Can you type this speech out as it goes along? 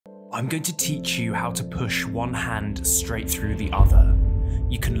I'm going to teach you how to push one hand straight through the other.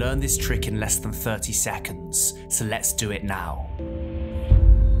 You can learn this trick in less than 30 seconds, so let's do it now.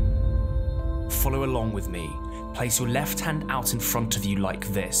 Follow along with me. Place your left hand out in front of you like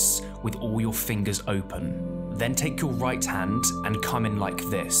this, with all your fingers open. Then take your right hand and come in like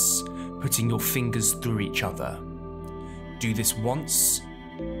this, putting your fingers through each other. Do this once,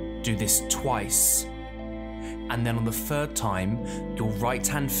 do this twice, and then on the third time, your right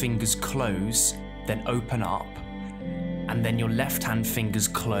hand fingers close, then open up, and then your left hand fingers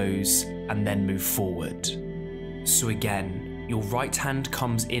close and then move forward. So again, your right hand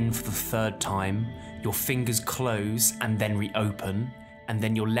comes in for the third time, your fingers close and then reopen, and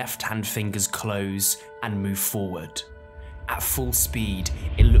then your left hand fingers close and move forward. At full speed,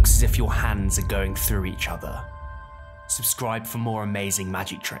 it looks as if your hands are going through each other. Subscribe for more amazing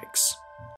magic tricks.